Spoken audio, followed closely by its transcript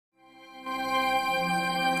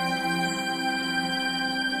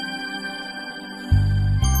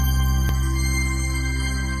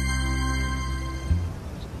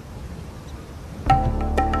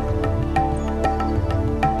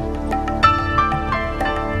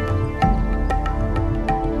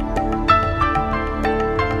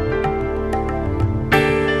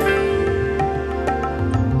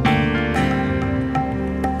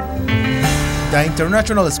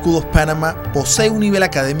International School of Panama posee un nivel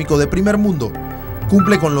académico de primer mundo.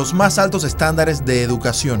 Cumple con los más altos estándares de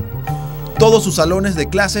educación. Todos sus salones de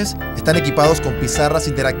clases están equipados con pizarras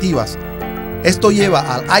interactivas. Esto lleva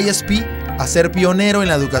al ISP a ser pionero en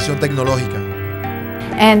la educación tecnológica.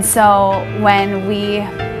 And so when we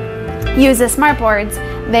use the smart boards,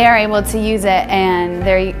 they are able to use it and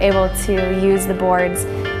they're able to use the boards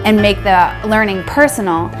and make the learning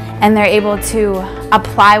personal, and they're able to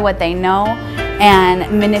apply what they know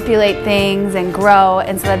and manipulate things and grow,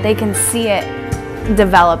 and so that they can see it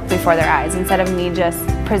develop before their eyes instead of me just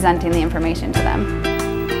presenting the information to them.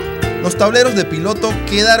 Los tableros de piloto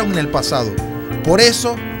quedaron en el pasado. Por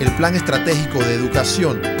eso, el plan estratégico de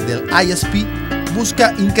educación del ISP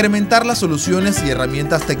busca incrementar las soluciones y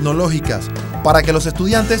herramientas tecnológicas para que los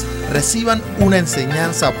estudiantes reciban una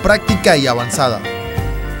enseñanza práctica y avanzada.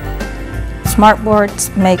 Smart boards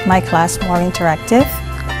make my class more interactive.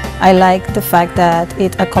 I like the fact that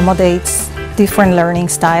it accommodates different learning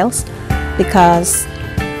styles because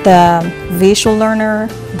the visual learner,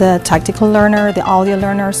 the tactical learner, the audio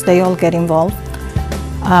learners, they all get involved.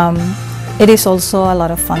 It is also a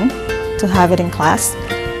lot of fun to have it in class.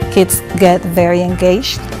 Kids get very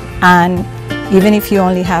engaged, and even if you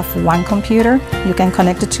only have one computer, you can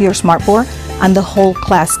connect it to your smart board and the whole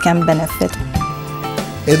class can benefit.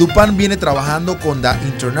 EduPan viene trabajando con la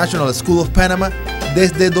International School of Panama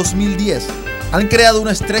desde 2010. Han creado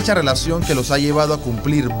una estrecha relación que los ha llevado a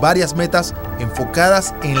cumplir varias metas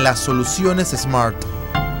enfocadas en las soluciones Smart.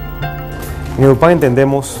 En EduPan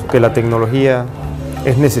entendemos que la tecnología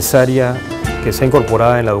es necesaria que sea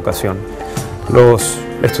incorporada en la educación. Los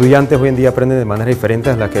estudiantes hoy en día aprenden de maneras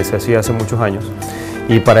diferentes a las que se hacía hace muchos años,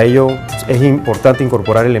 y para ello es importante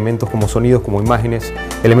incorporar elementos como sonidos, como imágenes,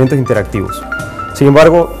 elementos interactivos. Sin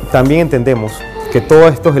embargo, también entendemos que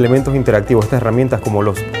todos estos elementos interactivos, estas herramientas como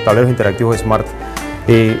los tableros interactivos Smart,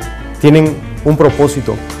 tienen un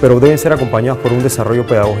propósito, pero deben ser acompañados por un desarrollo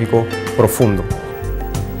pedagógico profundo.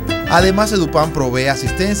 Además, EduPan provee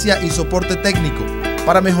asistencia y soporte técnico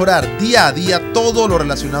para mejorar día a día todo lo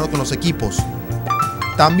relacionado con los equipos.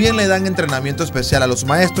 También le dan entrenamiento especial a los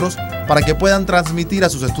maestros para que puedan transmitir a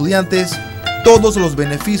sus estudiantes todos los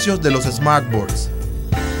beneficios de los smartboards.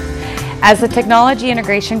 As the Technology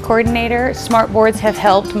Integration Coordinator, smart boards have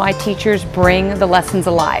helped my teachers bring the lessons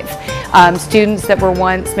alive. Students that were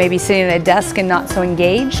once maybe sitting at a desk and not so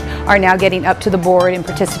engaged are now getting up to the board and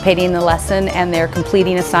participating in the lesson, and they're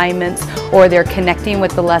completing assignments, or they're connecting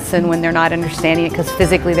with the lesson when they're not understanding it because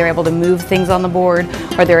physically they're able to move things on the board,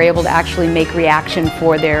 or they're able to actually make reaction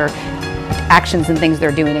for their actions and things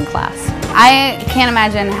they're doing in class. I can't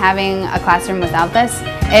imagine having a classroom without this.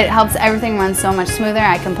 It helps everything run so much smoother.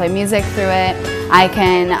 I can play music through it. I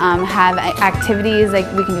can have activities, like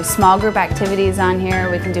we can do small group activities on here.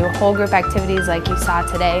 We can do whole group activities like you saw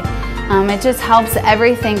today. It just helps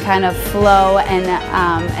everything kind of flow, and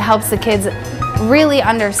it helps the kids really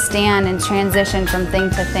understand and transition from thing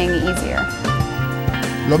to thing easier.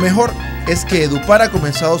 Lo mejor es que EduPan ha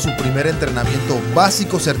comenzado su primer entrenamiento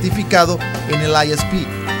básico certificado en el ISP,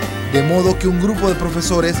 de modo que un grupo de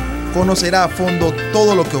profesores conocerá a fondo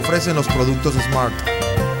todo lo que ofrecen los productos Smart.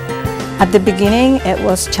 At the beginning, it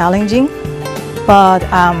was challenging, but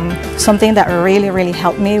something that really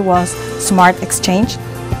helped me was Smart Exchange,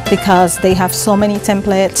 because they have so many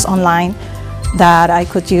templates online that I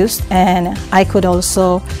could use, and I could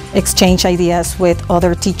also exchange ideas with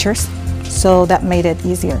other teachers, so that made it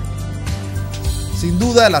easier. Sin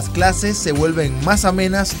duda, las clases se vuelven más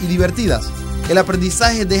amenas y divertidas. El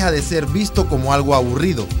aprendizaje deja de ser visto como algo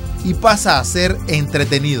aburrido y pasa a ser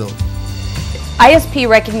entretenido. ISP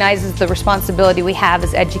recognizes the responsibility we have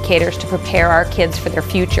as educators to prepare our kids for their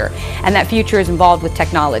future, and that future is involved with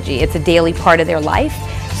technology. It's a daily part of their life.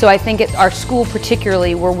 So I think at our school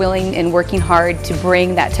particularly, we're willing and working hard to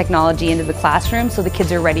bring that technology into the classroom so the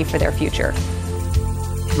kids are ready for their future.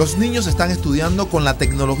 Los niños están estudiando con la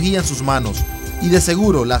tecnología en sus manos, y de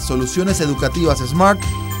seguro las soluciones educativas Smart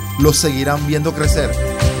los seguirán viendo crecer.